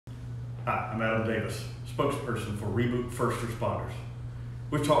Hi, I'm Adam Davis, spokesperson for Reboot First Responders.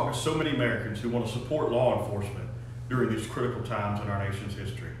 We've talked to so many Americans who want to support law enforcement during these critical times in our nation's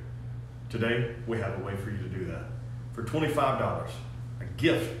history. Today, we have a way for you to do that. For $25, a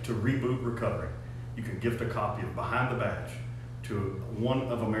gift to Reboot Recovery, you can gift a copy of Behind the Badge to one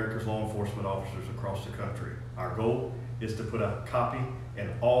of America's law enforcement officers across the country. Our goal is to put a copy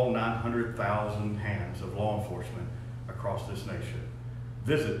in all 900,000 hands of law enforcement across this nation.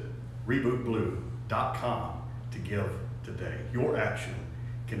 Visit rebootblue.com to give today. Your action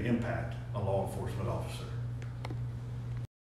can impact a law enforcement officer.